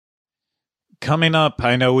Coming up,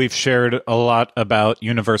 I know we've shared a lot about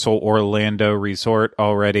Universal Orlando Resort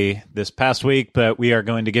already this past week, but we are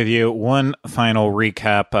going to give you one final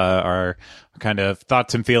recap, our kind of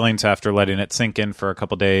thoughts and feelings after letting it sink in for a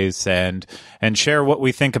couple days, and share what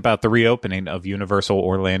we think about the reopening of Universal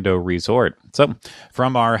Orlando Resort. So,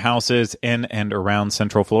 from our houses in and around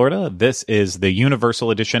Central Florida, this is the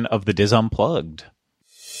Universal edition of the Diz Unplugged.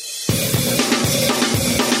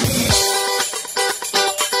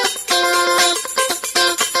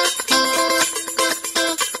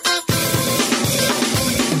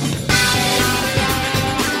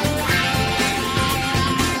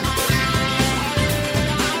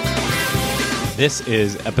 This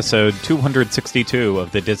is episode 262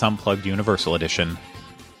 of the Diz Unplugged Universal Edition.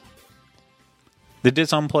 The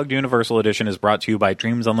Diz Unplugged Universal Edition is brought to you by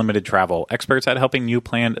Dreams Unlimited Travel, experts at helping you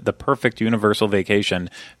plan the perfect Universal vacation.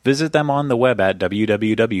 Visit them on the web at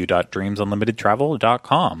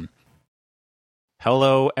www.dreamsunlimitedtravel.com.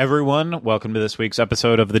 Hello, everyone. Welcome to this week's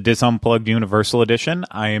episode of the Diz Unplugged Universal Edition.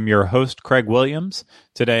 I am your host, Craig Williams.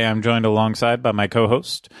 Today, I'm joined alongside by my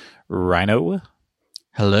co-host, Rhino.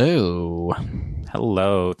 Hello.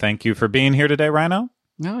 Hello. Thank you for being here today, Rhino.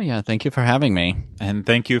 Oh, yeah. Thank you for having me. And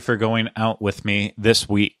thank you for going out with me this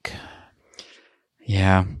week.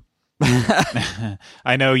 Yeah.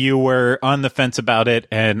 I know you were on the fence about it,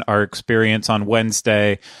 and our experience on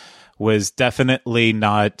Wednesday was definitely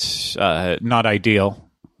not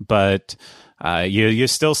ideal, but you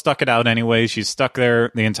still stuck it out anyways. You stuck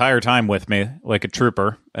there the entire time with me like a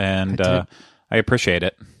trooper, and I appreciate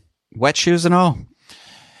it. Wet shoes and all.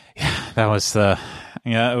 Yeah, that was I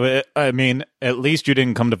mean, at least you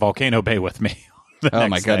didn't come to Volcano Bay with me. Oh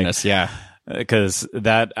my goodness, yeah. Because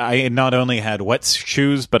I not only had wet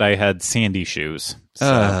shoes, but I had sandy shoes.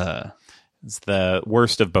 So it's the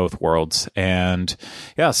worst of both worlds. And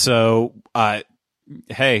yeah, so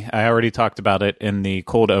hey, I already talked about it in the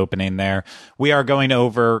cold opening there. We are going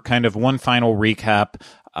over kind of one final recap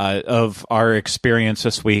of our experience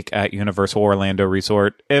this week at Universal Orlando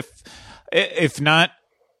Resort. If not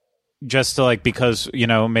just to because,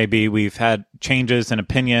 maybe we've had changes in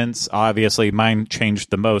opinions. Obviously, mine changed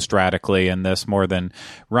the most radically in this, more than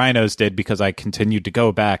Rhino's did, because I continued to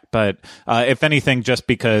go back. But if anything, just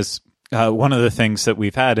because one of the things that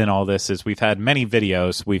we've had in all this is we've had many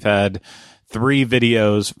videos. We've had 3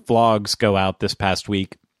 vlogs go out this past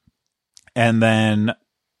week. And then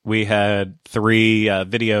we had 3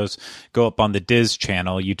 videos go up on the Diz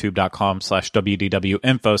channel,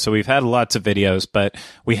 youtube.com/WDWinfo. So we've had lots of videos, but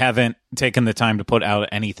we haven't taken the time to put out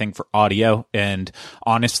anything for audio. And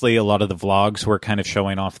honestly, a lot of the vlogs were kind of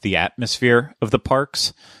showing off the atmosphere of the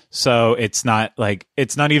parks. So it's not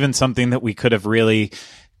even something that we could have really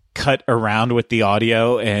cut around with the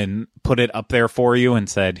audio and put it up there for you and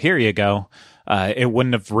said, here you go. It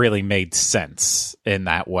wouldn't have really made sense in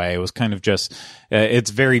that way. It was kind of just, it's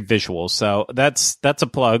very visual. So that's a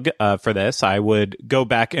plug for this. I would go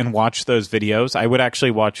back and watch those videos. I would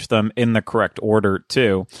actually watch them in the correct order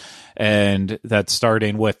too. And that's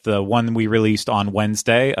starting with the one we released on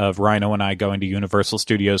Wednesday of Rhino and I going to Universal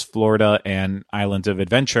Studios Florida and Islands of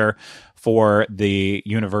Adventure for the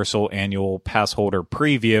Universal Annual Pass Holder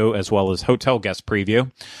preview, as well as hotel guest preview.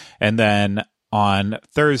 And then on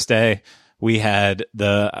Thursday, we had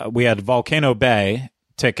Volcano Bay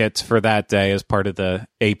tickets for that day as part of the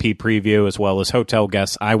AP preview, as well as hotel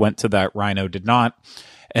guests. I went to that. Rhino did not.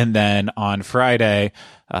 And then on Friday,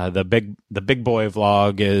 the big boy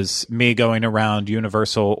vlog is me going around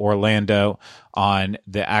Universal Orlando on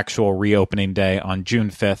the actual reopening day on June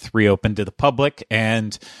 5th, reopened to the public.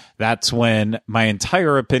 And that's when my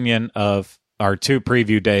entire opinion of our 2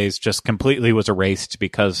 preview days just completely was erased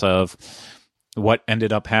because of what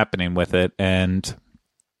ended up happening with it. And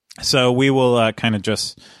so we will kind of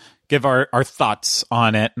just give our thoughts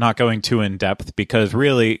on it, not going too in depth, because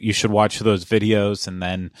really you should watch those videos and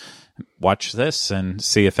then watch this and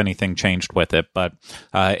see if anything changed with it. But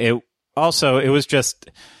it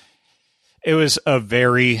was a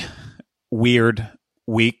very weird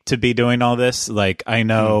week to be doing all this. I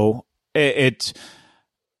know it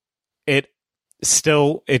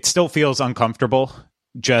still feels uncomfortable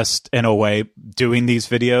just in a way doing these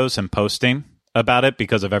videos and posting about it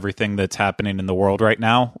because of everything that's happening in the world right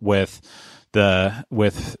now with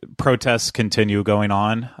protests continue going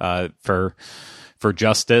on for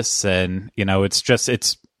justice. And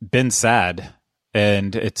it's been sad,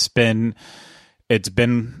 and it's been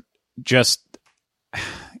just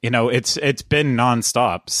it's been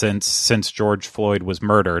nonstop since George Floyd was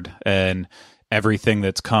murdered, and everything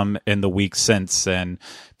that's come in the week since, and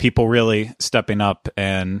people really stepping up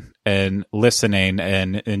and listening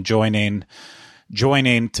and joining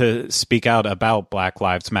joining to speak out about Black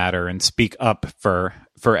Lives Matter and speak up for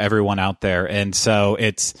everyone out there. And so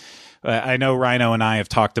it's, I know Rhino and I have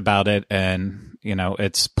talked about it, and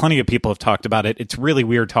it's plenty of people have talked about it. It's really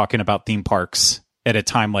weird talking about theme parks at a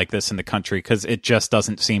time like this in the country because it just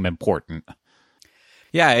doesn't seem important.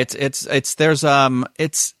 Yeah, it's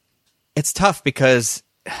tough because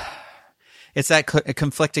it's that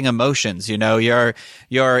conflicting emotions.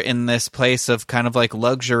 You're in this place of kind of like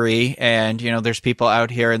luxury, and there's people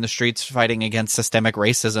out here in the streets fighting against systemic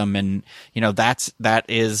racism, and that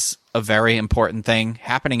is a very important thing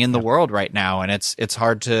happening in the world right now, and it's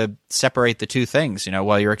hard to separate the two things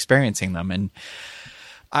while you're experiencing them. And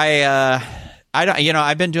I don't,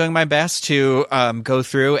 I've been doing my best to go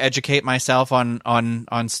through, educate myself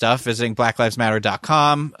on stuff, visiting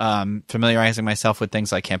blacklivesmatter.com, familiarizing myself with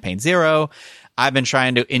things like Campaign Zero. I've been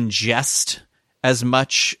trying to ingest as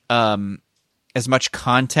much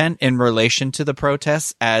content in relation to the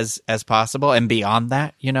protests as possible, and beyond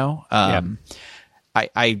that,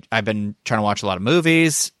 I've been trying to watch a lot of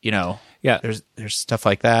movies, Yeah, there's stuff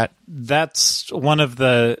like that. That's one of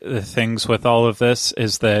the things with all of this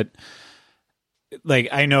is that, like,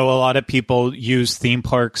 I know a lot of people use theme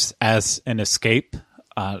parks as an escape.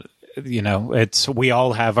 We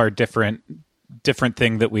all have our different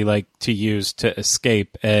thing that we like to use to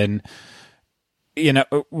escape. And,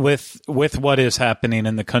 with what is happening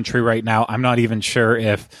in the country right now, I'm not even sure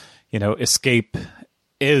if, escape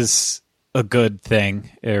is a good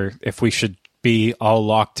thing, or if we should be all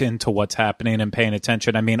locked into what's happening and paying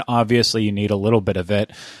attention. I mean, obviously you need a little bit of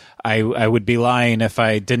it. I would be lying if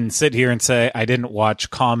I didn't sit here and say I didn't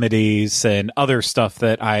watch comedies and other stuff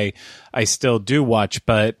that I still do watch.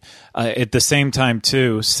 But at the same time,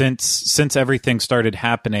 too, since everything started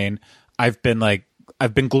happening, I've been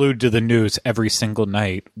glued to the news every single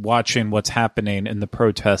night, watching what's happening in the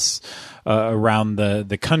protests around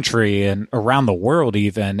the country and around the world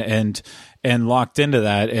even, and locked into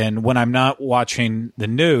that. And when I'm not watching the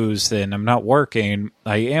news and I'm not working,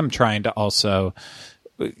 I am trying to also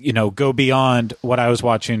go beyond what I was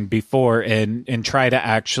watching before and try to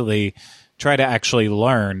actually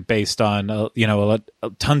learn based on,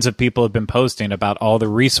 tons of people have been posting about all the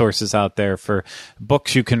resources out there for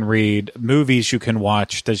books you can read, movies you can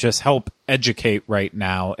watch to just help educate right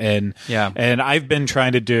now. And I've been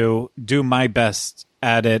trying to do my best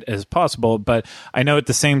at it as possible, but I know at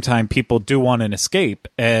the same time people do want an escape,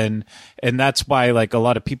 and that's why, like, a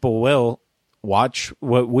lot of people will watch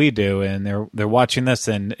what we do, and they're watching this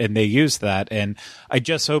and they use that. And I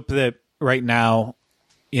just hope that right now,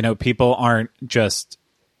 people aren't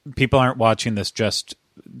watching this just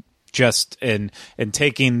and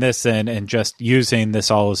taking this in and just using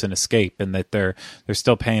this all as an escape, and that they're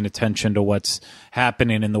still paying attention to what's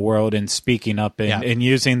happening in the world and speaking up and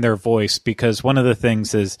using their voice. Because one of the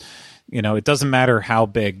things is, it doesn't matter how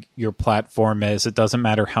big your platform is. It doesn't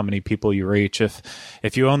matter how many people you reach.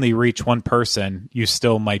 If you only reach one person, you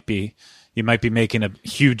might be making a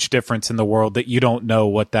huge difference in the world that you don't know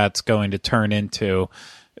what that's going to turn into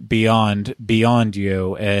beyond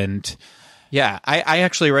you. And yeah, I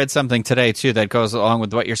actually read something today too that goes along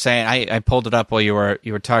with what you're saying. I pulled it up while you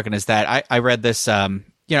were talking. Is that I read this?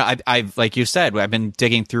 I've like you said, I've been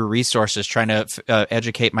digging through resources trying to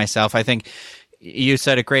educate myself. I think you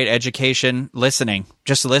said a great education,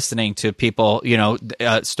 just listening to people,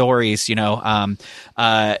 stories, and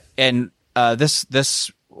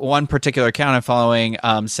this one particular account I'm following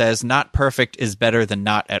says not perfect is better than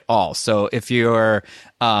not at all. So if you're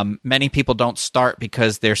many people don't start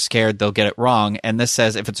because they're scared they'll get it wrong. And this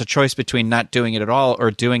says if it's a choice between not doing it at all or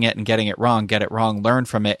doing it and getting it wrong, learn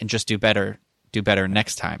from it and just do better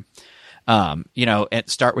next time. And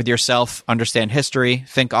start with yourself, understand history,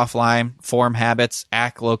 think offline, form habits,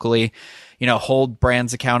 act locally, hold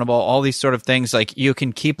brands accountable, all these sort of things. Like, you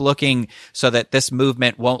can keep looking so that this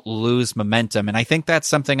movement won't lose momentum. And I think that's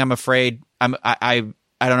something I'm afraid I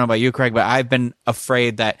don't know about you, Craig, but I've been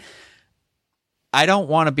afraid that I don't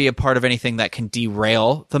want to be a part of anything that can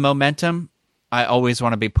derail the momentum. I always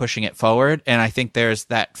want to be pushing it forward. And I think there's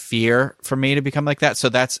that fear for me to become like that. So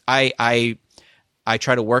that's, I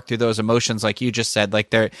try to work through those emotions, like you just said,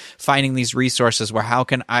 like they're finding these resources where how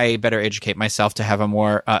can I better educate myself to have a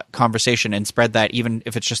more conversation and spread that, even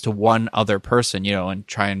if it's just to one other person, and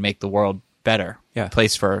try and make the world better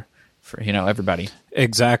place for everybody.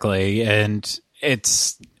 Exactly. And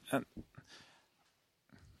it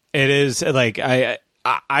is like, I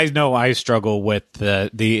know I struggle with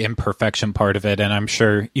the imperfection part of it, and I'm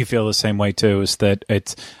sure you feel the same way too, is that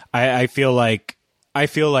I feel like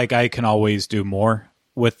I can always do more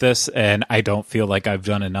with this, and I don't feel like I've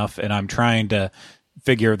done enough, and I'm trying to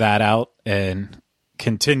figure that out. And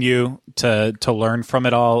continue to learn from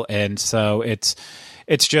it all. And so it's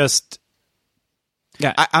just,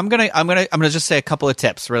 yeah. I'm gonna just say a couple of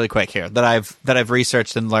tips really quick here that I've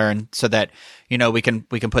researched and learned so that we can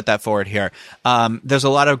put that forward here. There's a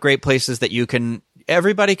lot of great places that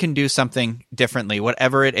everybody can do something differently,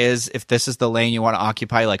 whatever it is. If this is the lane you want to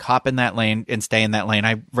occupy, like hop in that lane and stay in that lane.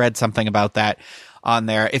 I read something about that on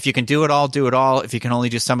there. If you can do it all, do it all. If you can only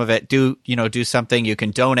do some of it, do something. You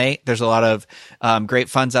can donate. There's a lot of great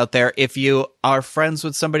funds out there. If you are friends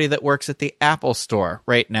with somebody that works at the Apple store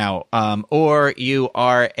right now, or you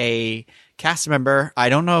are a cast member, I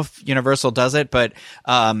don't know if Universal does it, but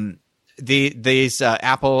these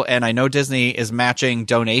Apple and I know Disney is matching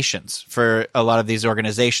donations for a lot of these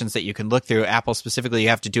organizations that you can look through. Apple specifically, you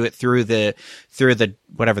have to do it through the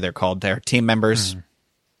whatever they're called, their team members.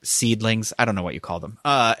 Seedlings, I don't know what you call them,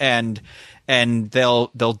 and they'll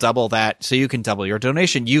double that, so you can double your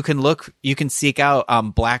donation. You can seek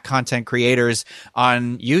out Black content creators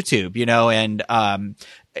on YouTube, and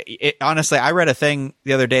honestly, I read a thing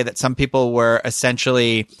the other day that some people were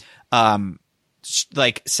essentially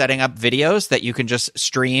like setting up videos that you can just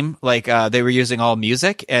stream, like they were using all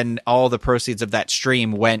music, and all the proceeds of that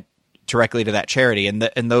stream went directly to that charity, and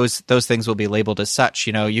those things will be labeled as such.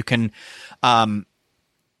 You can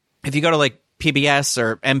if you go to like PBS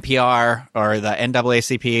or NPR or the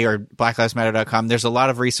NAACP or BlackLivesMatter.com, there's a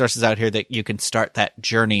lot of resources out here that you can start that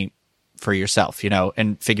journey for yourself,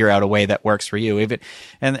 and figure out a way that works for you.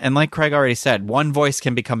 And like Craig already said, one voice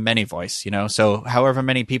can become many voice, so however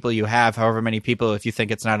many people you have, if you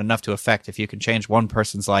think it's not enough to affect, if you can change one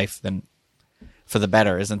person's life, then for the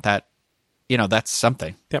better, isn't that, that's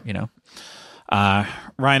something. Yep.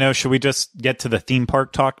 Rhino, should we just get to the theme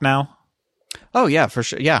park talk now? Oh, yeah, for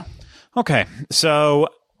sure. Yeah. Okay. So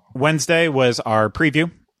Wednesday was our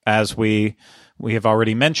preview, as we have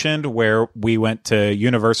already mentioned, where we went to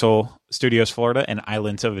Universal Studios Florida and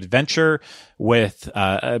Islands of Adventure with,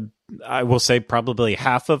 I will say, probably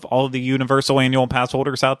half of all of the Universal annual pass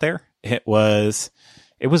holders out there. It was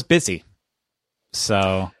busy.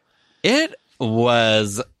 So it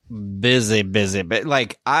was busy, but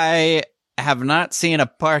like I have not seen a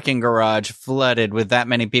parking garage flooded with that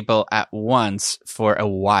many people at once for a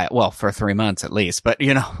while. Well, for 3 months at least, but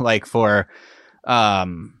like for,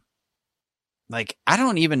 like, I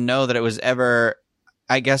don't even know that it was ever,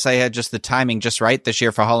 I guess I had just the timing just right this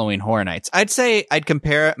year for Halloween Horror Nights. I'd say I'd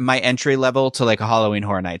compare my entry level to like a Halloween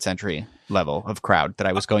Horror Nights entry level of crowd that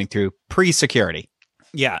I was going through pre-security.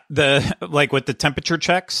 Yeah. Like with the temperature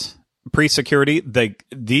checks, pre-security,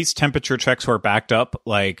 these temperature checks were backed up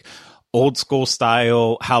like old school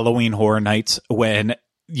style Halloween Horror Nights, when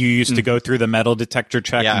you used to go through the metal detector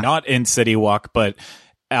check, not in City Walk, but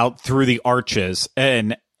out through the arches,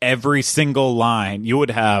 and every single line you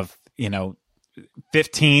would have,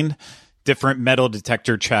 15 different metal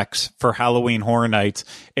detector checks for Halloween Horror Nights,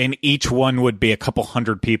 and each one would be a couple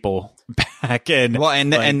hundred people back in. Well,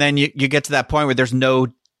 and then you get to that point where there's no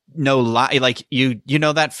line, like you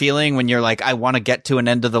know that feeling when you're like, I want to get to an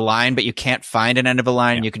end of the line, but you can't find an end of a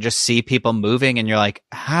line. Yeah. You can just see people moving, and you're like,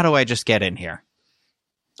 how do I just get in here?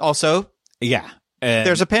 Also, yeah,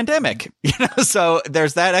 there's a pandemic, so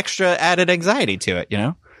there's that extra added anxiety to it,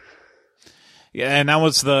 Yeah, and that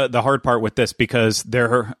was the hard part with this, because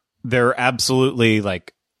they're absolutely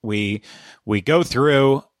like, we go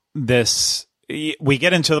through this. We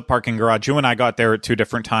get into the parking garage. You and I got there at 2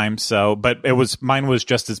 different times. So, but mine was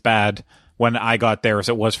just as bad when I got there as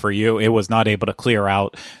it was for you. It was not able to clear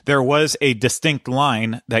out. There was a distinct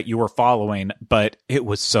line that you were following, but it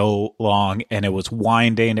was so long, and it was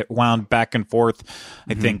winding. It wound back and forth,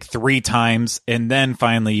 I think 3 times. And then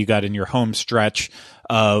finally you got in your home stretch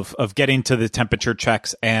of getting to the temperature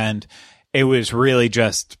checks. And it was really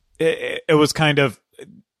just, it was kind of,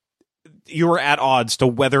 you were at odds to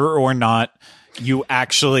whether or not you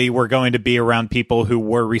actually were going to be around people who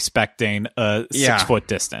were respecting a 6-foot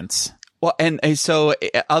distance. Well, and so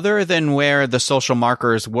other than where the social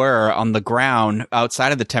markers were on the ground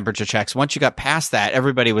outside of the temperature checks, once you got past that,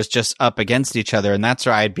 everybody was just up against each other. And that's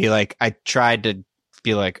where I tried to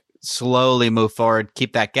be like, slowly move forward,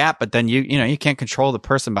 keep that gap. But then you can't control the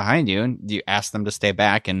person behind you, and you ask them to stay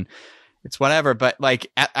back, and it's whatever. But like,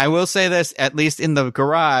 I will say this, at least in the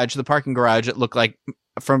garage, the parking garage, it looked like,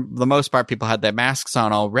 for the most part, people had their masks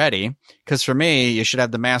on already. Because for me, you should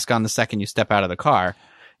have the mask on the second you step out of the car,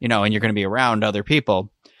 and you're going to be around other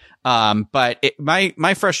people. But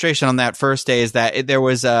my frustration on that first day is that there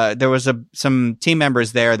was some team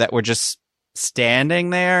members there that were just standing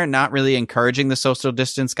there, not really encouraging the social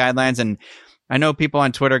distance guidelines. And I know people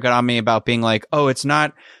on Twitter got on me about being like, oh, it's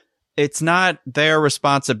not their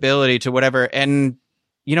responsibility to whatever. And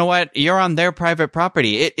you know what? You're on their private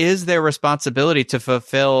property. It is their responsibility to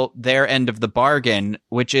fulfill their end of the bargain,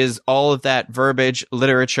 which is all of that verbiage,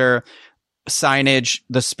 literature, signage,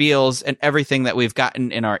 the spiels, and everything that we've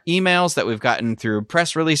gotten in our emails, that we've gotten through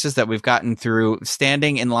press releases, that we've gotten through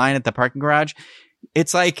standing in line at the parking garage.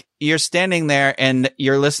 It's like you're standing there and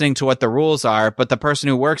you're listening to what the rules are, but the person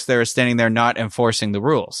who works there is standing there not enforcing the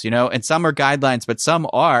rules, you know, and some are guidelines, but some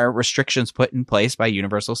are restrictions put in place by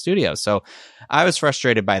Universal Studios. So I was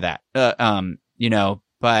frustrated by that, you know,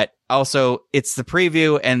 but also it's the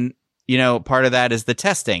preview, and you know, part of that is the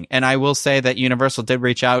testing. And I will say that Universal did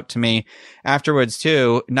reach out to me afterwards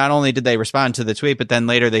too. Not only did they respond to the tweet, but then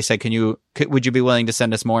later they said, would you be willing to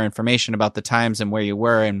send us more information about the times and where you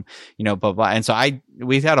were, and, you know, blah, blah. And so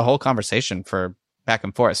we've had a whole conversation for back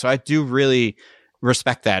and forth. So I do really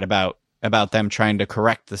respect that about them trying to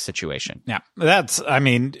correct the situation. Yeah, I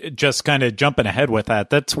mean, just kind of jumping ahead with that.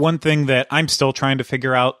 That's one thing that I'm still trying to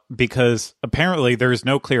figure out, because apparently there's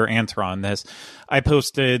no clear answer on this. I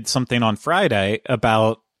posted something on Friday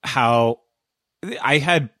about how I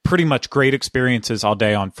had pretty much great experiences all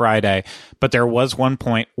day on Friday, but there was one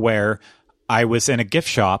point where I was in a gift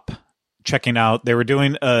shop checking out, they were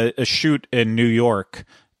doing a shoot in New York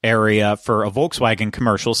area for a Volkswagen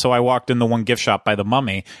commercial. So I walked in the one gift shop by the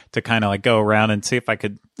Mummy to kind of like go around and see if I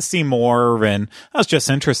could see more. And I was just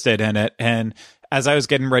interested in it. And as I was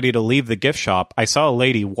getting ready to leave the gift shop, I saw a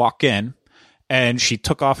lady walk in, and she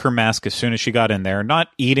took off her mask as soon as she got in there, not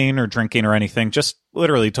eating or drinking or anything, just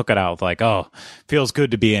literally took it out like, oh, feels good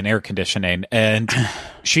to be in air conditioning. And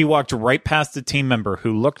she walked right past the team member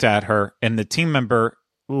who looked at her, and the team member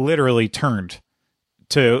literally turned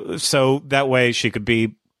so that way she could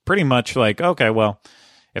be pretty much like, okay, well,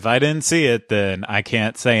 if I didn't see it, then I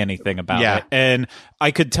can't say anything about it. And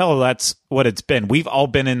I could tell that's what it's been. We've all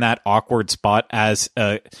been in that awkward spot as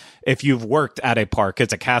if you've worked at a park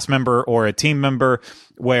as a cast member or a team member,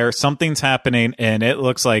 where something's happening and it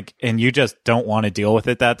looks like, and you just don't want to deal with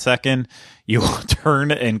it that second. You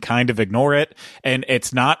turn and kind of ignore it. And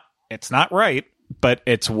it's not right, but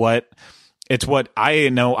it's what I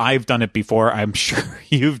know. I've done it before. I'm sure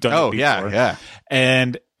you've done it before. Yeah.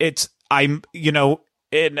 And I'm, you know,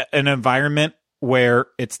 in an environment where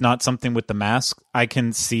it's not something with the mask, I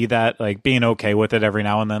can see that, like, being okay with it every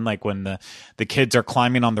now and then, like when the kids are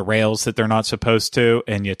climbing on the rails that they're not supposed to,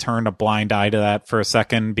 and you turn a blind eye to that for a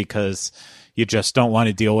second because you just don't want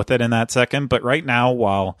to deal with it in that second. But right now,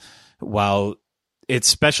 while it's,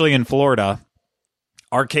 especially in Florida,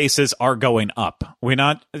 our cases are going up.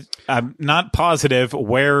 I'm not positive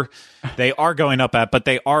where they are going up at, but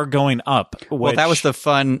they are going up. Well, that was the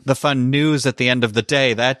fun news at the end of the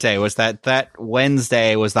day. That day was that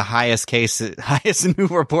Wednesday was the highest new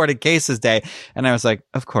reported cases day. And I was like,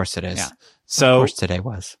 of course it is. Yeah. So, of course today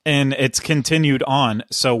was. And it's continued on.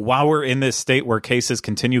 So while we're in this state where cases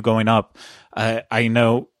continue going up, I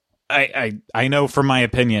know from my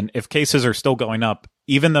opinion, if cases are still going up,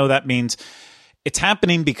 even though that means it's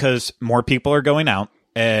happening because more people are going out,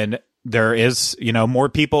 and there is, you know, more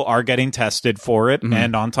people are getting tested for it. Mm-hmm.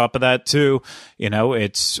 And on top of that too, you know,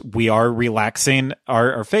 we are relaxing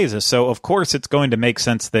our phases. So of course it's going to make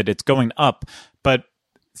sense that it's going up. But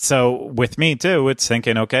so with me too, it's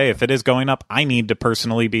thinking, okay, if it is going up, I need to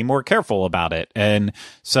personally be more careful about it. And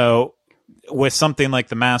so with something like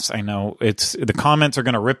the masks, I know the comments are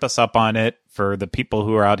going to rip us up on it for the people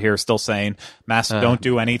who are out here still saying masks don't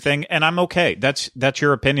do anything. And I'm okay. That's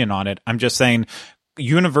your opinion on it. I'm just saying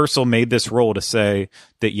Universal made this rule to say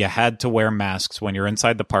that you had to wear masks when you're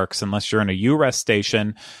inside the parks, unless you're in a U-Rest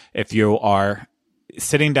station, if you are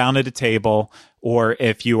sitting down at a table, or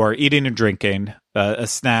if you are eating and drinking a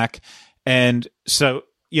snack. And so,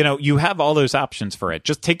 you know, you have all those options for it.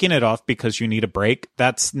 Just taking it off because you need a break,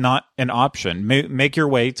 that's not an option. Make your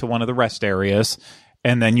way to one of the rest areas,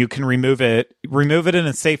 and then you can remove it in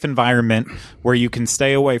a safe environment where you can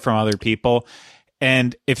stay away from other people.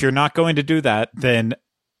 And if you're not going to do that, then,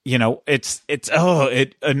 you know,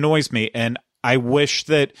 it annoys me. And I wish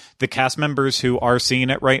that the cast members who are seeing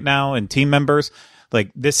it right now, and team members, like,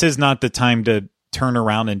 this is not the time to turn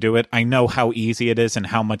around and do it. I know how easy it is and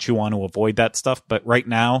how much you want to avoid that stuff. But right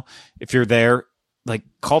now, if you're there, like,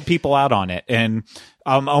 call people out on it. And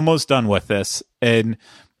I'm almost done with this. And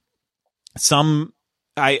some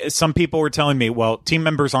people were telling me, well, team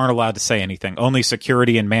members aren't allowed to say anything, only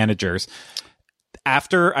security and managers.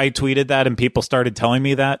 After I tweeted that and people started telling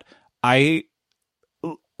me that, I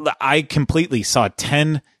completely saw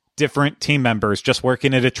 10 different team members just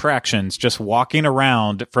working at attractions, just walking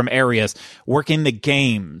around from areas, working the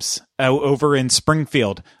games over in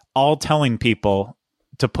Springfield, all telling people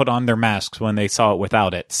to put on their masks when they saw it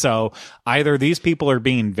without it. So either these people are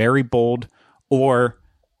being very bold, or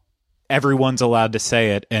everyone's allowed to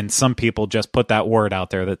say it, and some people just put that word out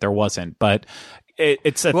there that there wasn't. But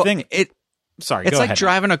it's a thing. Sorry, it's go like ahead.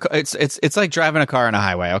 driving a it's like driving a car on a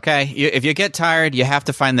highway. Okay, if you get tired, you have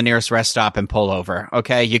to find the nearest rest stop and pull over.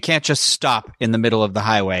 Okay, you can't just stop in the middle of the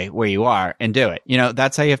highway where you are and do it.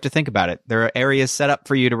 That's how you have to think about it. There are areas set up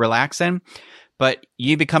for you to relax in, but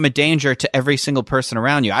you become a danger to every single person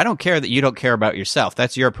around you. I don't care that you don't care about yourself.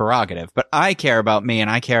 That's your prerogative. But I care about me, and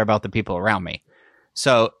I care about the people around me.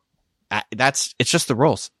 So it's just the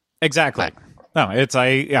rules. Exactly. No,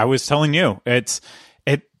 I was telling you,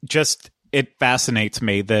 it fascinates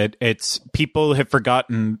me that people have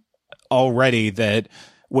forgotten already that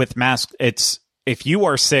with masks, if you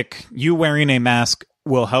are sick, you wearing a mask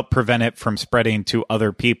will help prevent it from spreading to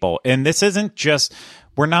other people. And this isn't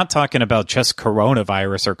we're not talking about just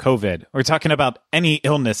coronavirus or COVID. We're talking about any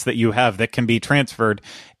illness that you have that can be transferred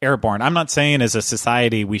airborne. I'm not saying as a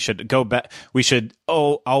society we should go back. We should,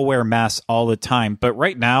 I'll wear masks all the time. But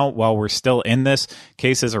right now, while we're still in this,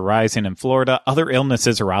 cases are rising in Florida. Other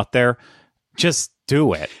illnesses are out there. Just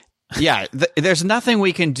do it. Yeah, there's nothing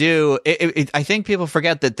we can do. I think people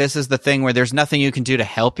forget that this is the thing where there's nothing you can do to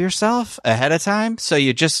help yourself ahead of time. So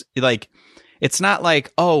you just it's not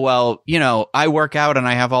like, oh, well, I work out and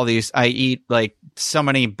I have all these, I eat like so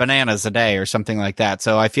many bananas a day or something like that.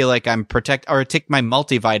 So I feel like I'm or take my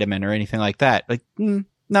multivitamin or anything like that. Like,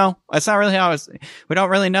 no, that's not really how we don't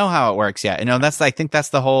really know how it works yet. I think that's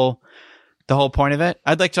the whole point of it.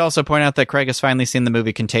 I'd like to also point out that Craig has finally seen the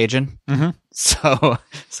movie Contagion. Mm-hmm.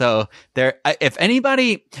 So there, if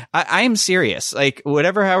anybody, I am serious, like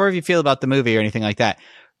however you feel about the movie or anything like that,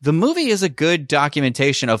 the movie is a good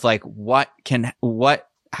documentation of like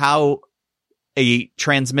how a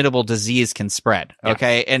transmittable disease can spread.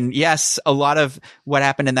 Okay. Yeah. And yes, a lot of what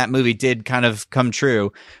happened in that movie did kind of come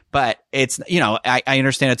true, but it's, I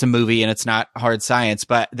understand it's a movie and it's not hard science,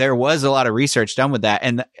 but there was a lot of research done with that.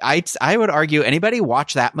 And I would argue anybody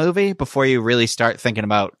watch that movie before you really start thinking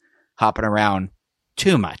about hopping around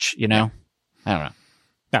too much, I don't know.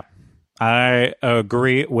 Yeah, I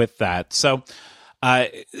agree with that. So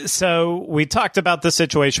we talked about the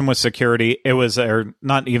situation with security. It was, or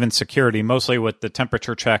not even security, mostly with the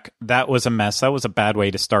temperature check. That was a mess. That was a bad way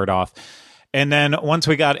to start off. And then once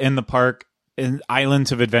we got in the park, in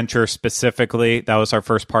Islands of Adventure specifically, that was our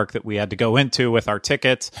first park that we had to go into with our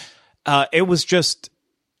tickets. It was just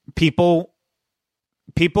people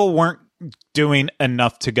weren't doing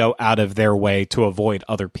enough to go out of their way to avoid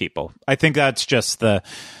other people. I think that's just the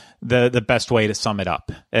best way to sum it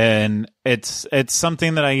up. And it's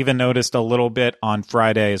something that I even noticed a little bit on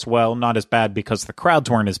Friday as well. Not as bad because the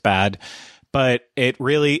crowds weren't as bad, but it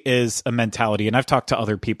really is a mentality. And I've talked to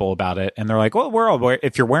other people about it, and they're like, well,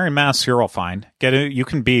 if you're wearing masks, you're all fine. You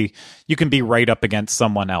can be right up against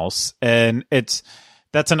someone else. And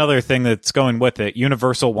that's another thing that's going with it.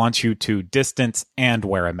 Universal wants you to distance and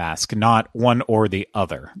wear a mask, not one or the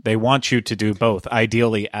other. They want you to do both,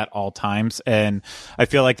 ideally at all times. And I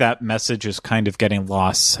feel like that message is kind of getting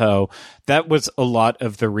lost. So that was a lot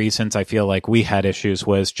of the reasons I feel like we had issues,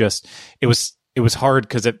 was just, it was hard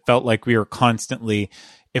because it felt like we were constantly,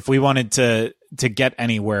 if we wanted to get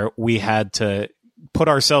anywhere, we had to put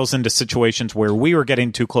ourselves into situations where we were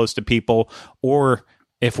getting too close to people, or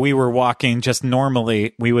if we were walking just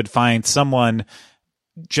normally, we would find someone,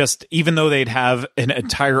 just even though they'd have an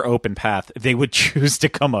entire open path, they would choose to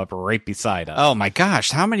come up right beside us. Oh my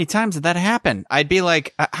gosh, how many times did that happen? I'd be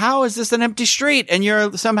like, how is this an empty street? And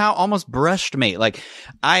you're somehow almost brushed me. Like,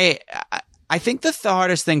 I think the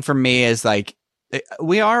hardest thing for me is like,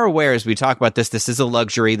 we are aware as we talk about this is a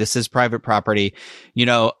luxury. This is private property,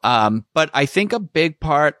 but I think a big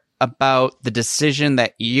part about the decision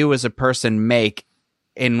that you as a person make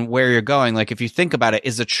in where you're going, like if you think about it,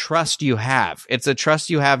 is a trust you have. It's a trust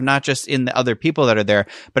you have not just in the other people that are there,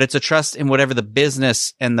 but it's a trust in whatever the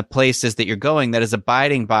business and the places that you're going that is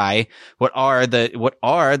abiding by what are the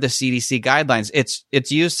CDC guidelines.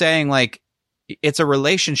 It's you saying like, it's a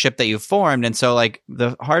relationship that you've formed. And so like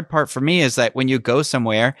the hard part for me is that when you go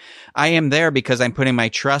somewhere, I am there because I'm putting my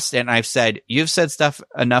trust in. You've said stuff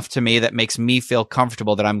enough to me that makes me feel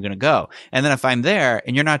comfortable that I'm going to go. And then if I'm there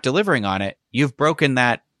and you're not delivering on it, you've broken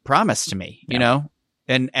that promise to me,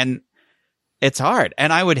 and it's hard.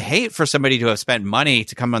 And I would hate for somebody to have spent money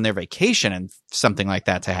to come on their vacation and something like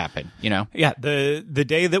that to happen, Yeah. The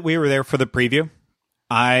day that we were there for the preview,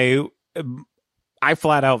 I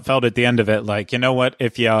flat out felt at the end of it, like, you know what,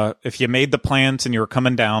 if you made the plans and you were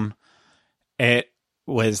coming down, it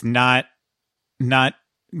was not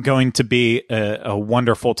going to be a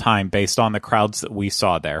wonderful time based on the crowds that we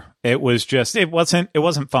saw there. It was just, it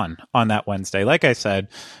wasn't fun on that Wednesday. Like I said,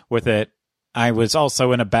 with it, I was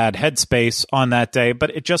also in a bad headspace on that day,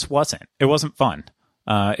 but it just wasn't. It wasn't fun.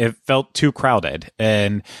 It felt too crowded,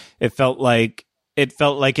 and it felt like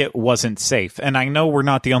it wasn't safe. And I know we're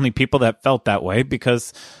not the only people that felt that way,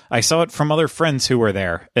 because I saw it from other friends who were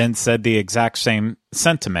there and said the exact same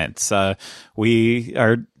sentiments.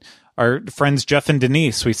 Our friends Jeff and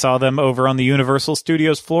Denise, we saw them over on the Universal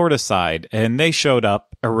Studios Florida side, and they showed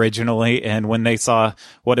up originally, and when they saw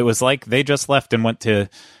what it was like, they just left and went to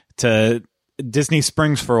Disney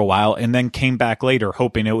Springs for a while and then came back later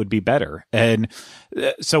hoping it would be better. And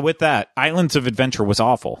so with that, Islands of Adventure was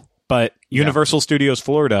awful, but Universal Studios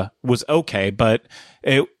Florida was okay, but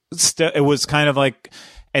it was kind of like,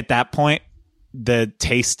 at that point, the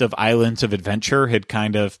taste of Islands of Adventure had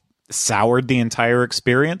kind of soured the entire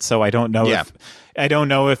experience. So I don't know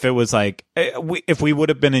if it was like, if we would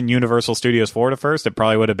have been in Universal Studios Florida first, it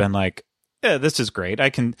probably would have been like, yeah, this is great. I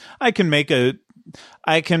can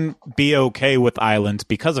be okay with Islands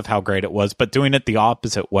because of how great it was, but doing it the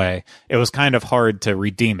opposite way, it was kind of hard to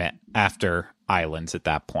redeem it after Islands at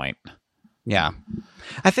that point. Yeah.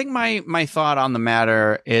 I think my thought on the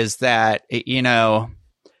matter is that,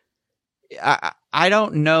 I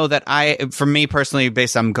don't know that for me personally,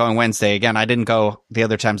 based on going Wednesday, again, I didn't go the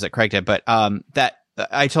other times that Craig did, but that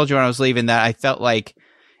I told you when I was leaving that I felt like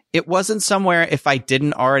it wasn't somewhere, if I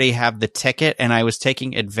didn't already have the ticket and I was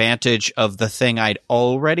taking advantage of the thing I'd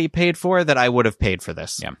already paid for, that I would have paid for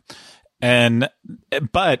this. Yeah.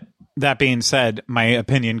 But that being said, my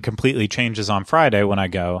opinion completely changes on Friday when I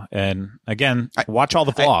go. And again, watch all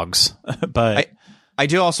the vlogs. But I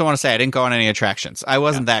do also want to say I didn't go on any attractions. I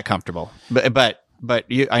wasn't that comfortable, but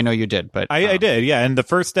I know you did. But I did, yeah. And the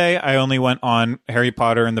first day, I only went on Harry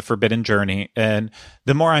Potter and the Forbidden Journey. And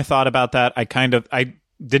the more I thought about that, I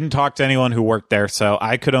didn't talk to anyone who worked there, so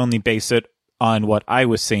I could only base it on what I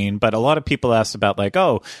was seeing. But a lot of people asked about, like,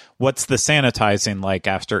 oh, what's the sanitizing like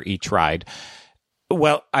after each ride?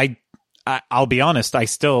 Well, I'll be honest, I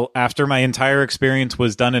still, after my entire experience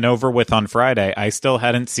was done and over with on Friday, I still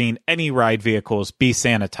hadn't seen any ride vehicles be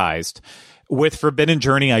sanitized. With Forbidden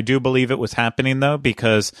Journey, I do believe it was happening, though,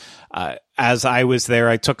 because as I was there,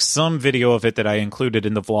 I took some video of it that I included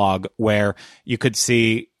in the vlog where you could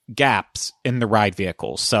see gaps in the ride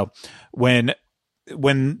vehicles. So when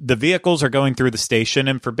the vehicles are going through the station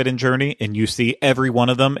in Forbidden Journey and you see every one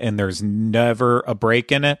of them and there's never a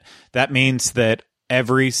break in it, that means that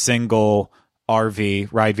every single RV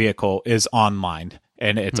ride vehicle is online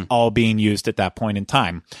and it's all being used at that point in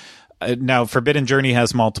time. Now, Forbidden Journey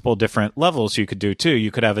has multiple different levels you could do, too. You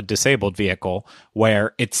could have a disabled vehicle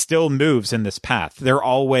where it still moves in this path. They're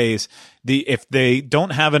always, if they don't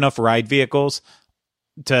have enough ride vehicles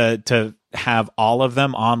to have all of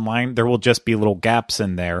them online, there will just be little gaps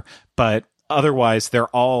in there. But otherwise, they're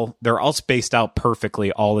all spaced out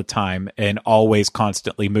perfectly all the time and always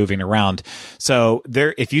constantly moving around. So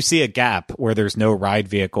if you see a gap where there's no ride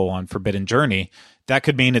vehicle on Forbidden Journey, that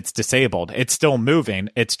could mean it's disabled. It's still moving.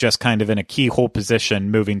 It's just kind of in a keyhole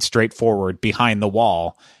position, moving straight forward behind the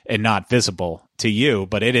wall and not visible to you,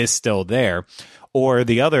 but it is still there. Or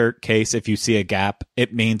the other case, if you see a gap,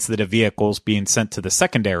 it means that a vehicle is being sent to the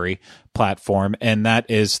secondary platform, and that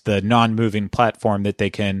is the non-moving platform that they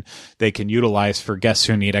can utilize for guests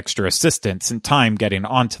who need extra assistance and time getting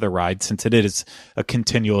onto the ride, since it is a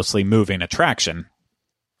continuously moving attraction.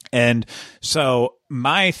 And so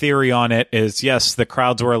my theory on it is, yes, the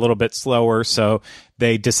crowds were a little bit slower, so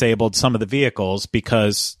they disabled some of the vehicles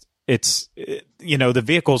because the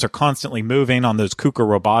vehicles are constantly moving on those KUKA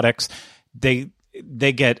robotics.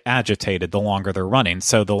 They get agitated the longer they're running.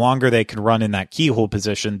 So the longer they can run in that keyhole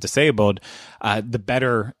position disabled, the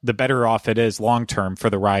better off it is long term for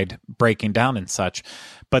the ride breaking down and such.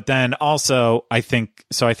 But then also, I think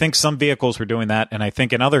some vehicles were doing that, and I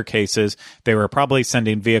think in other cases they were probably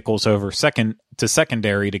sending vehicles over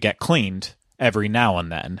secondary to get cleaned every now and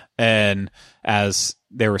then, and as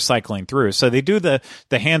they were cycling through. So they do the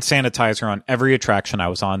hand sanitizer on every attraction I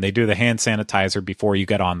was on. They do the hand sanitizer before you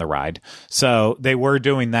get on the ride. So they were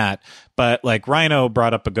doing that. But like Rhino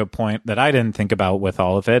brought up a good point that I didn't think about with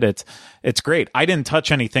all of it. It's great. I didn't touch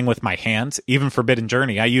anything with my hands, even Forbidden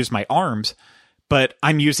Journey. I used my arms, but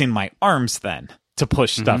I'm using my arms then to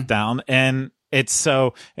push stuff down. And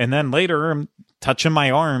and then later I'm touching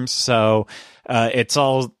my arms. So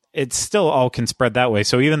it's still all can spread that way.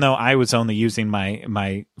 So even though I was only using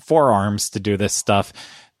my forearms to do this stuff,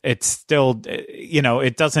 it's still,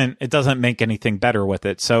 it doesn't make anything better with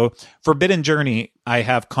it. So Forbidden Journey, I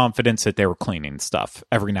have confidence that they were cleaning stuff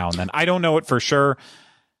every now and then. I don't know it for sure.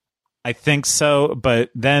 I think so. But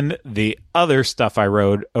then the other stuff I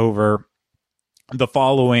rode over the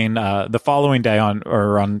following day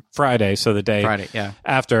on Friday, so the day Friday, yeah.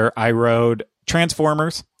 after, I rode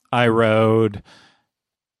Transformers. I rode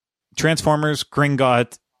Transformers,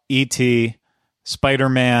 Gringotts, E.T.,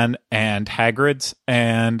 Spider-Man, and Hagrid's,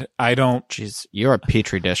 and I don't... Jeez, you're a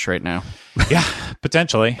petri dish right now. Yeah,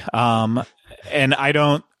 potentially. And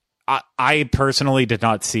I personally did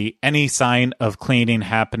not see any sign of cleaning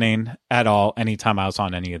happening at all anytime I was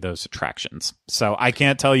on any of those attractions. So I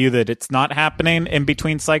can't tell you that it's not happening in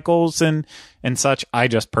between cycles and such. I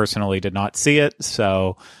just personally did not see it.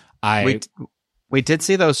 So we did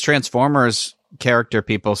see those Transformers character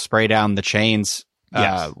people spray down the chains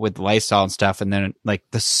with Lysol and stuff. And then like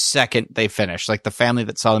the second they finished, like the family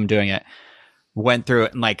that saw them doing it went through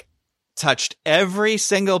it and like touched every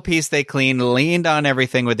single piece they cleaned, leaned on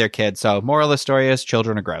everything with their kids. So moral of the story is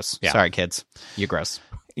children are gross. Yeah. Sorry, kids. You're gross.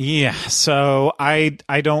 Yeah. So I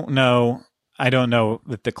don't know. I don't know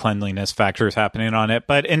that the cleanliness factor is happening on it,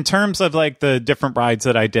 but in terms of like the different rides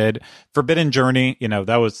that I did, Forbidden Journey,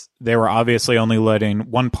 they were obviously only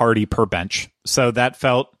letting one party per bench. So that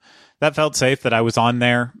felt safe that I was on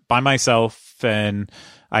there by myself and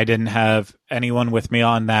I didn't have anyone with me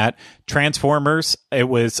on that. Transformers, it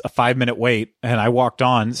was a 5-minute wait and I walked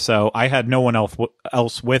on. So I had no one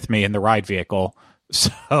else with me in the ride vehicle.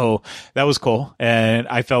 So that was cool. And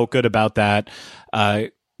I felt good about that.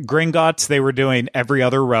 Gringotts, they were doing every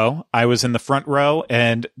other row. I was in the front row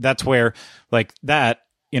and that's where like that,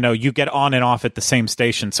 you get on and off at the same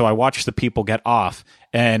station. So I watched the people get off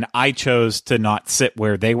and I chose to not sit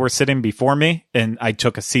where they were sitting before me. And I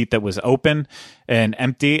took a seat that was open and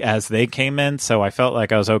empty as they came in. So I felt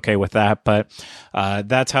like I was okay with that. But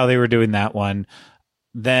that's how they were doing that one.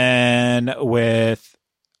 Then with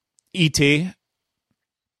E.T.,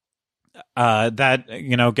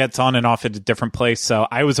 that gets on and off at a different place. So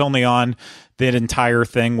I was only on the entire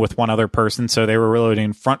thing with one other person. So they were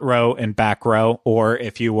reloading front row and back row. Or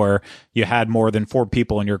if you had more than 4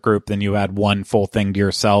 people in your group, then you had one full thing to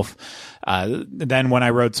yourself. Then when I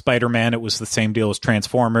rode Spider-Man, it was the same deal as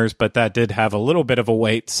Transformers, but that did have a little bit of a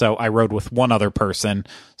wait. So I rode with one other person.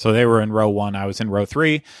 So they were in row 1. I was in row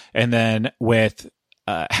 3. And then with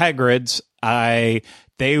Hagrid's,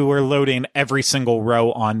 they were loading every single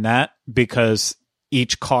row on that because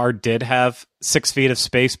each car did have 6 feet of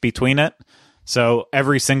space between it. So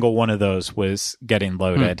every single one of those was getting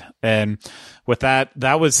loaded. And with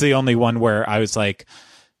that was the only one where I was like,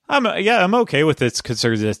 I'm okay with this because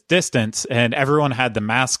there's this distance and everyone had the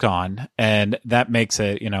mask on and that makes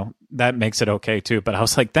it okay too. But I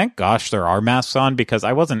was like, thank gosh there are masks on because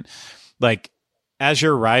I wasn't like, as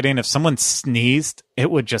you're riding, if someone sneezed,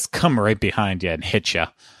 it would just come right behind you and hit you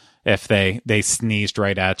if they sneezed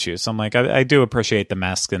right at you. So I'm like, I do appreciate the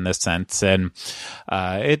mask in this sense. And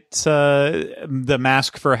it's the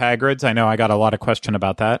mask for Hagrid's. I know I got a lot of question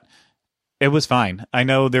about that. It was fine. I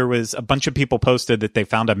know there was a bunch of people posted that they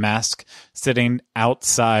found a mask sitting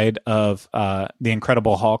outside of the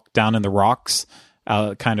Incredible Hulk down in the rocks,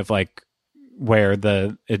 kind of like where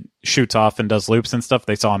it shoots off and does loops and stuff.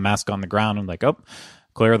 They saw a mask on the ground and like, oh,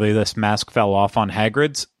 clearly this mask fell off on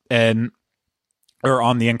Hagrid's or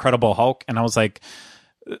on the Incredible Hulk. And I was like,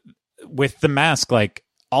 with the mask, like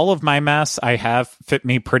all of my masks I have fit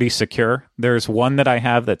me pretty secure. There's one that I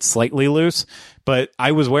have that's slightly loose, but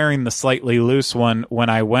I was wearing the slightly loose one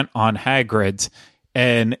when I went on Hagrid's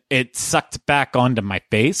and it sucked back onto my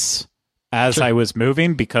face as I was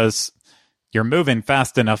moving because you're moving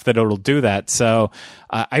fast enough that it'll do that. So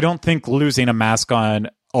I don't think losing a mask on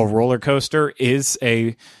a roller coaster is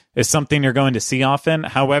something you're going to see often.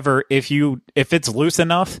 However, if it's loose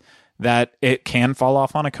enough that it can fall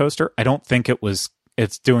off on a coaster, I don't think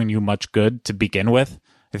it's doing you much good to begin with.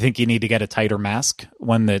 I think you need to get a tighter mask,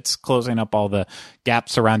 one that's closing up all the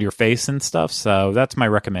gaps around your face and stuff. So that's my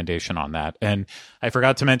recommendation on that. And I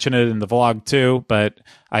forgot to mention it in the vlog too, but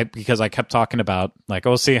because I kept talking about like,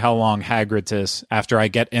 we'll see how long Hagrid's is after I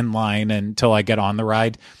get in line until I get on the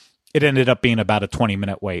ride. It ended up being about a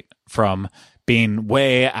 20-minute wait from being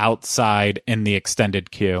way outside in the extended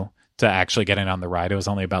queue to actually getting on the ride. It was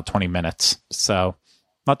only about 20 minutes. So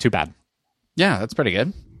not too bad. Yeah, that's pretty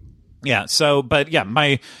good. Yeah. So, but yeah,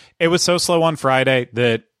 it was so slow on Friday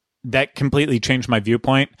that completely changed my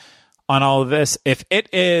viewpoint on all of this. If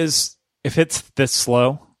it's this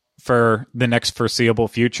slow for the next foreseeable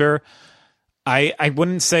future, I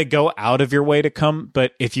wouldn't say go out of your way to come,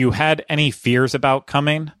 but if you had any fears about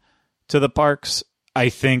coming to the parks, I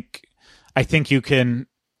think you can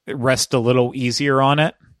rest a little easier on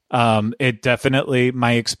it. It definitely,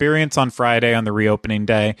 my experience on Friday on the reopening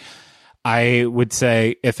day, I would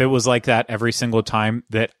say if it was like that every single time,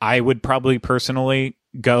 that I would probably personally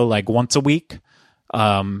go like once a week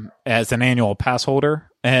as an annual pass holder,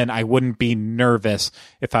 and I wouldn't be nervous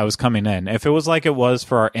if I was coming in. If it was like it was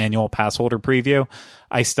for our annual pass holder preview,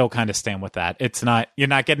 I still kind of stand with that. It's not, you're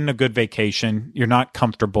not getting a good vacation. You're not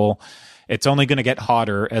comfortable. It's only going to get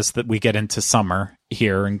hotter as we get into summer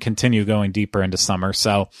here and continue going deeper into summer.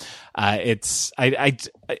 So it's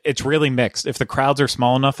really mixed. If the crowds are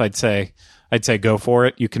small enough, I'd say go for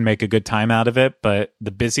it. You can make a good time out of it. But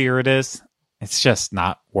the busier it is, it's just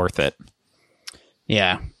not worth it.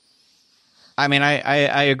 Yeah. I mean,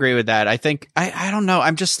 I agree with that. I think, I don't know.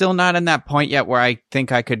 I'm just still not in that point yet where I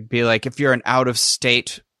think I could be like, if you're an out of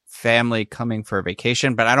state family coming for a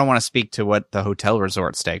vacation, but I don't want to speak to what the hotel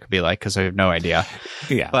resort stay could be like because I have no idea.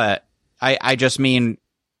 Yeah. But I just mean,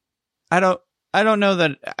 I don't know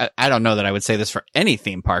that I would say this for any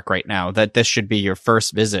theme park right now, that this should be your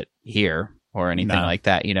first visit here or anything like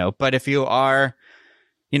that, you know. But if you are,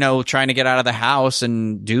 you know, trying to get out of the house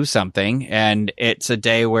and do something, and it's a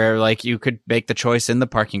day where like you could make the choice in the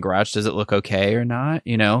parking garage, does it look okay or not?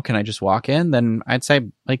 You know, can I just walk in? Then I'd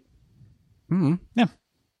say like, yeah.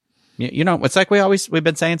 You know, it's like we've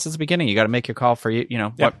been saying since the beginning. You got to make your call for you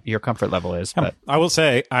know what your comfort level is. But I will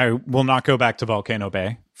say I will not go back to Volcano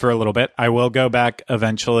Bay for a little bit. I will go back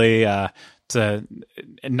eventually to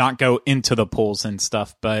not go into the pools and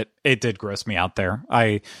stuff, but it did gross me out there.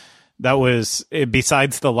 That was,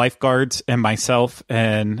 besides the lifeguards and myself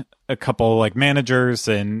and a couple like managers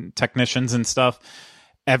and technicians and stuff,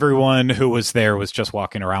 everyone who was there was just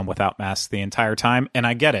walking around without masks the entire time. And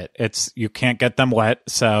I get it. You can't get them wet.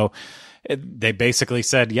 So they basically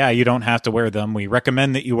said, yeah, you don't have to wear them. We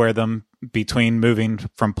recommend that you wear them between moving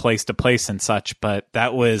from place to place and such. But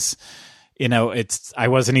that was, you know, I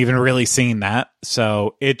wasn't even really seeing that.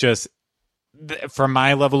 So it just, from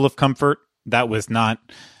my level of comfort, that wasn't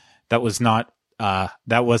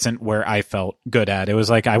where I felt good at. It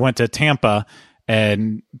was like I went to Tampa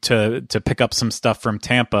and to pick up some stuff from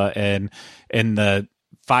Tampa, and in the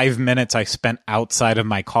 5 minutes I spent outside of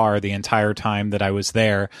my car the entire time that I was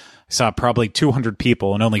there, I saw probably 200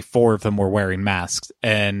 people and only 4 of them were wearing masks.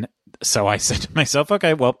 And so I said to myself,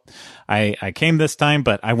 okay, well, I came this time,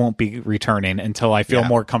 but I won't be returning until I feel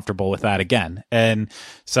more comfortable with that again. And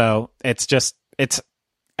so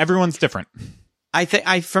everyone's different.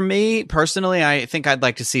 For me personally, I think I'd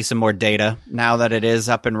like to see some more data now that it is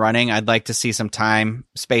up and running. I'd like to see some time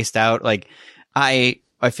spaced out. Like I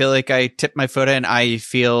feel like I tipped my foot in. I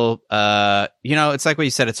feel, you know, it's like what you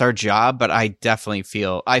said, it's our job, but I definitely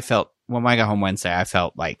felt when I got home Wednesday, I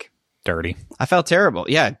felt like dirty. I felt terrible.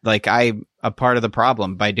 Yeah. Like I'm a part of the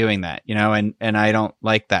problem by doing that, you know, and I don't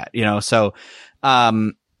like that, you know, so,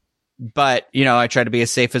 but, you know, I tried to be as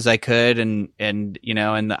safe as I could. And, you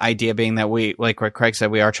know, and the idea being that we, like what Craig said,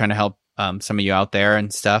 we are trying to help, some of you out there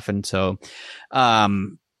and stuff. And so, for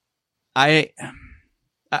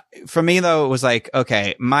me though, it was like,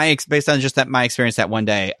 okay, based on just my experience that one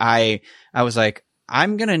day, I was like,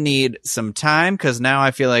 I'm going to need some time because now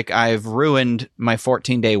I feel like I've ruined my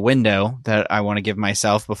 14-day window that I want to give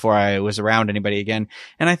myself before I was around anybody again.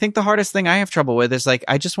 And I think the hardest thing I have trouble with is like,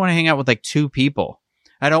 I just want to hang out with like 2 people.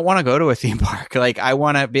 I don't want to go to a theme park. Like I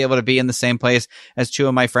want to be able to be in the same place as 2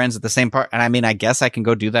 of my friends at the same park. And I mean, I guess I can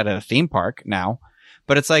go do that at a theme park now,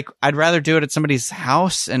 but it's like, I'd rather do it at somebody's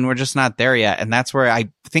house and we're just not there yet. And that's where I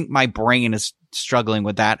think my brain is struggling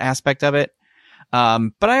with that aspect of it.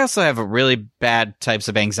 But I also have a really bad types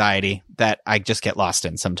of anxiety that I just get lost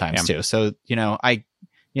in sometimes too. So, you know, like,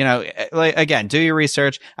 again, do your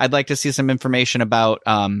research. I'd like to see some information about,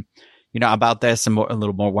 you know, about this and a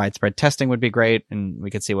little more widespread testing would be great. And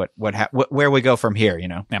we could see where we go from here, you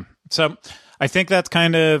know? Yeah. So I think that's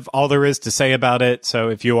kind of all there is to say about it. So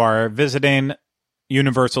if you are visiting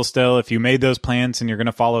Universal still, if you made those plans and you're going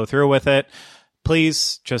to follow through with it,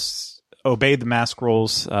 please just obey the mask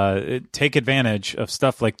rules. Take advantage of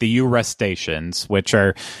stuff like the U-Rest stations, which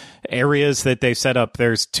are areas that they set up.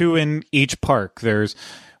 There's 2 in each park. There's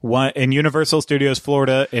one in Universal Studios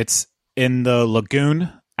Florida. It's in the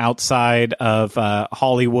lagoon outside of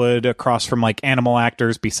Hollywood, across from like Animal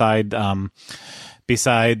Actors, beside the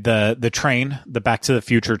train, the Back to the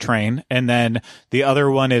Future train. And then the other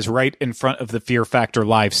one is right in front of the Fear Factor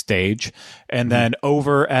live stage. And then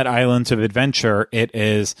over at Islands of Adventure, it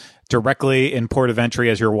is directly in port of entry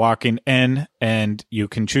as you're walking in, and you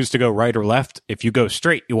can choose to go right or left. If you go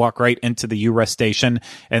straight, you walk right into the U-Rest station.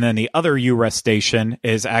 And then the other U-Rest station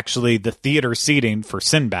is actually the theater seating for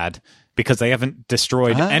Sinbad. because they haven't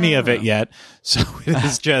destroyed any of it yet. So it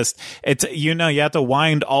is just, it's, you have to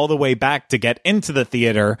wind all the way back to get into the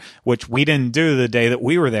theater, which we didn't do the day that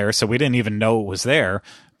we were there. So we didn't even know it was there.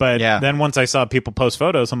 But then once I saw people post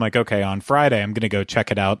photos, I'm like, okay, on Friday, I'm going to go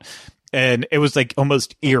check it out. And it was like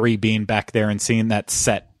almost eerie being back there and seeing that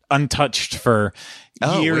set untouched for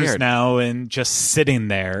years now and just sitting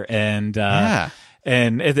there. And,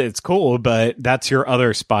 and it's cool, but that's your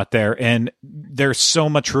other spot there. And there's so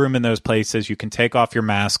much room in those places. You can take off your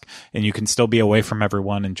mask and you can still be away from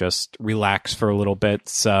everyone and just relax for a little bit.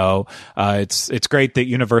 So it's great that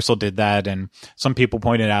Universal did that. And some people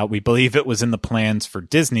pointed out, we believe it was in the plans for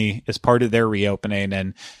Disney as part of their reopening.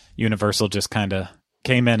 And Universal just kind of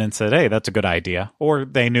came in and said, hey, that's a good idea. Or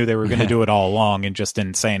they knew they were going to do it all along and just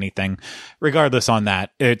didn't say anything. Regardless on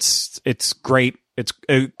that, it's great. It's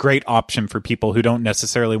a great option for people who don't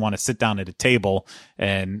necessarily want to sit down at a table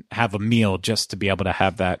and have a meal, just to be able to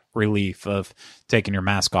have that relief of taking your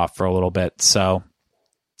mask off for a little bit. So,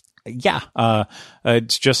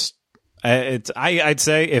 it's just, I'd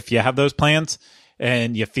say if you have those plans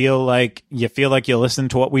and you feel like you listen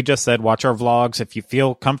to what we just said, watch our vlogs. If you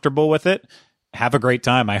feel comfortable with it, have a great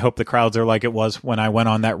time. I hope the crowds are like it was when I went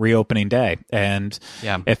on that reopening day. And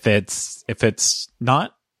if it's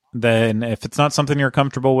not, then if it's not something you're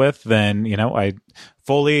comfortable with, then, I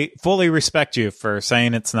fully respect you for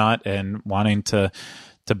saying it's not and wanting to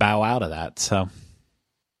bow out of that. So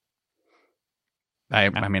I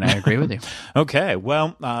mean, I agree with you. Okay.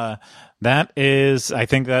 Well, I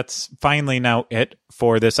think that's finally now it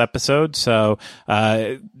for this episode. So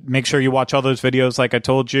make sure you watch all those videos like I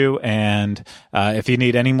told you. And if you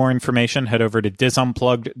need any more information, head over to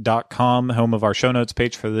disunplugged.com, home of our show notes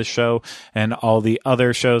page for this show and all the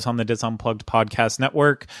other shows on the Dis Unplugged podcast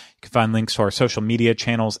network. You can find links to our social media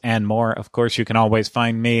channels and more. Of course, you can always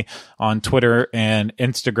find me on Twitter and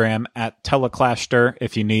Instagram at Teleclaster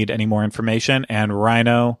if you need any more information. And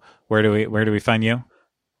Rhino, where do we find you?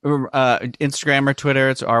 Instagram or Twitter,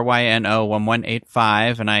 it's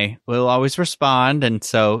RYNO1185, and I will always respond. And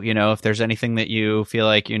so, if there's anything that you feel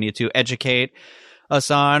like you need to educate us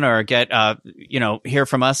on or get, hear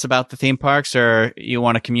from us about the theme parks, or you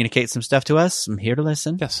want to communicate some stuff to us, I'm here to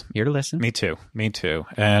listen. Yes. Here to listen. Me too.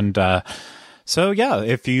 And, so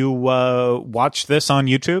if you watch this on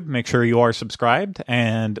YouTube, make sure you are subscribed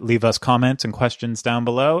and leave us comments and questions down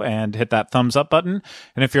below and hit that thumbs up button.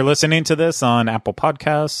 And if you're listening to this on Apple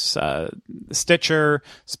Podcasts, Stitcher,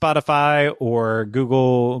 Spotify, or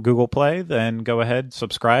Google Play, then go ahead,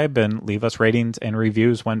 subscribe, and leave us ratings and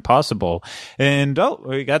reviews when possible. And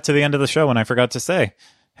we got to the end of the show and I forgot to say,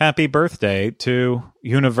 happy birthday to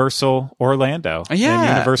Universal Orlando and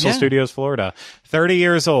Universal Studios Florida. 30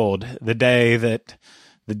 years old, the day the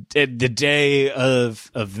day of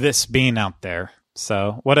this being out there.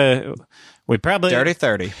 So we probably dirty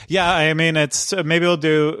 30. Yeah, I mean, it's maybe we'll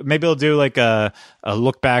do like a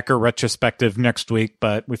look back or retrospective next week,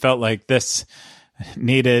 but we felt like this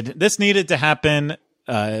needed to happen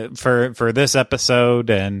for this episode,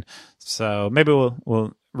 and so maybe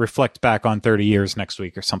we'll reflect back on 30 years next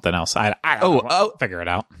week or something else. I don't know. Figure it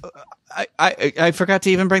out. I forgot to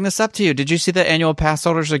even bring this up to you. Did you see that annual pass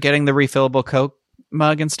holders are getting the refillable Coke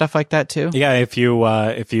mug and stuff like that too? Yeah, if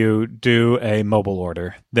you do a mobile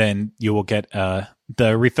order, then you will get the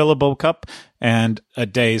refillable cup and a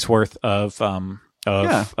day's worth of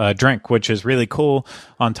drink, which is really cool,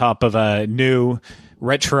 on top of a new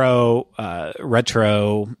retro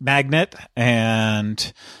magnet.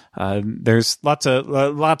 And there's lots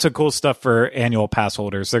of cool stuff for annual pass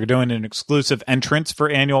holders. They're doing an exclusive entrance for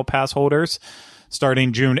annual pass holders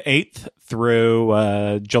starting June 8th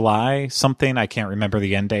through July something. I can't remember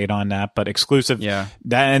the end date on that, but exclusive. Yeah.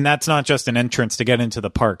 And that's not just an entrance to get into the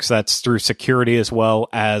parks. That's through security as well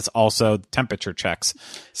as also temperature checks.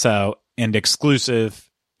 So, and exclusive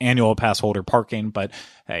annual pass holder parking, but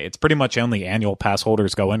hey, it's pretty much only annual pass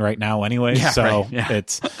holders going right now anyway. Yeah, so right. Yeah.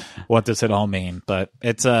 It's, what does it all mean? But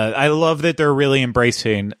it's I love that they're really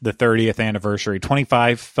embracing the 30th anniversary.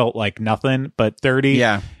 25 felt like nothing, but 30,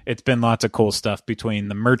 it's been lots of cool stuff between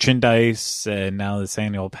the merchandise and now this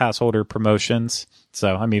annual pass holder promotions.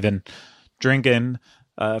 So I'm even drinking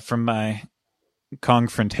from my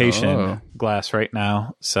confrontation glass right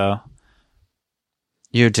now. So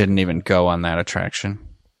you didn't even go on that attraction.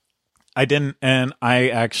 I didn't, and I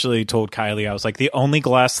actually told Kylie, I was like, the only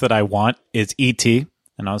glass that I want is E.T.,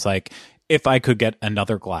 and I was like, if I could get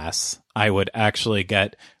another glass, I would actually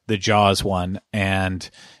get the Jaws one, and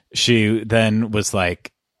she then was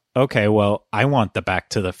like, okay, well, I want the Back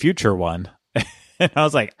to the Future one, And I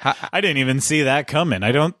was like, I didn't even see that coming.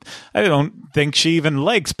 I don't think she even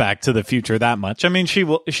likes Back to the Future that much. I mean, she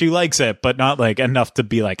likes it, but not like enough to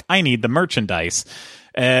be like, I need the merchandise.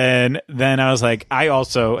 And then I was like, I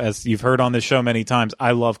also, as you've heard on this show many times,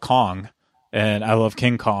 I love Kong and I love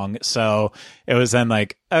King Kong. So it was then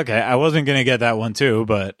like, okay, I wasn't going to get that one too,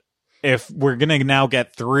 but if we're going to now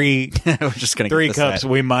get three, we're just gonna three get cups,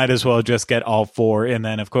 set. we might as well just get all four. And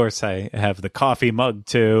then of course I have the coffee mug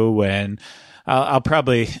too. And I'll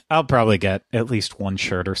probably get at least one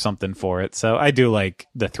shirt or something for it. So I do like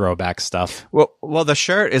the throwback stuff. Well, the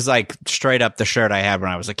shirt is like straight up the shirt I had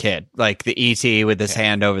when I was a kid, like the ET with his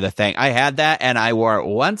hand over the thing. I had that and I wore it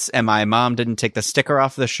once, and my mom didn't take the sticker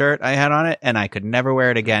off the shirt I had on it, and I could never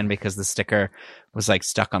wear it again because the sticker was like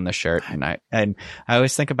stuck on the shirt. And I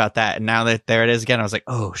always think about that. And now that there it is again, I was like,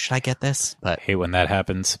 oh, should I get this? But I hate when that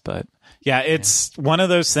happens, but. Yeah, it's one of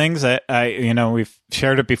those things that we've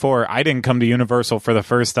shared it before. I didn't come to Universal for the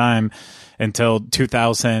first time until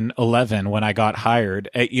 2011 when I got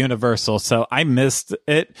hired at Universal. So I missed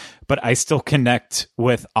it, but I still connect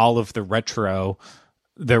with all of the retro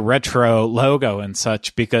logo and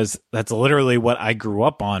such, because that's literally what I grew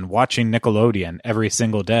up on, watching Nickelodeon every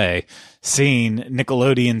single day, seeing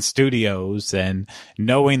Nickelodeon Studios and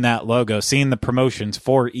knowing that logo, seeing the promotions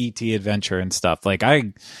for ET Adventure and stuff. Like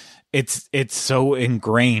it's so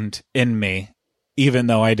ingrained in me, even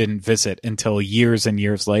though I didn't visit until years and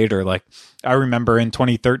years later. Like I remember in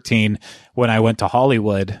 2013 when I went to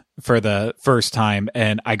Hollywood for the first time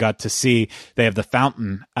and I got to see they have the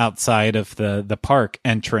fountain outside of the park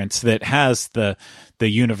entrance that has the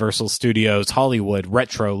Universal Studios Hollywood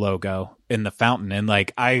retro logo in the fountain. And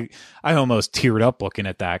like I almost teared up looking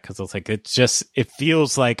at that, because it's like it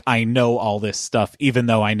feels like I know all this stuff even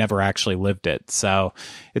though I never actually lived it. So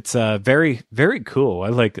it's very, very cool.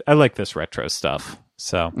 I like this retro stuff.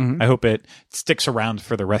 So I hope it sticks around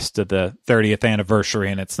for the rest of the 30th anniversary,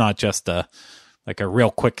 and it's not just a real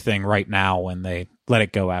quick thing right now when they let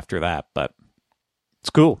it go after that. But it's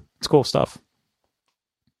cool. It's cool stuff.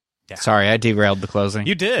 Yeah. Sorry, I derailed the closing.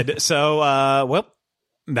 You did. So, well,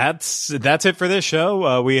 that's it for this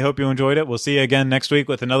show. We hope you enjoyed it. We'll see you again next week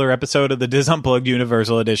with another episode of the Diz Unplugged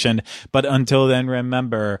Universal Edition. But until then,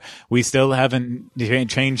 remember, we still haven't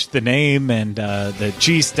changed the name, and the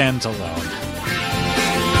G stands alone.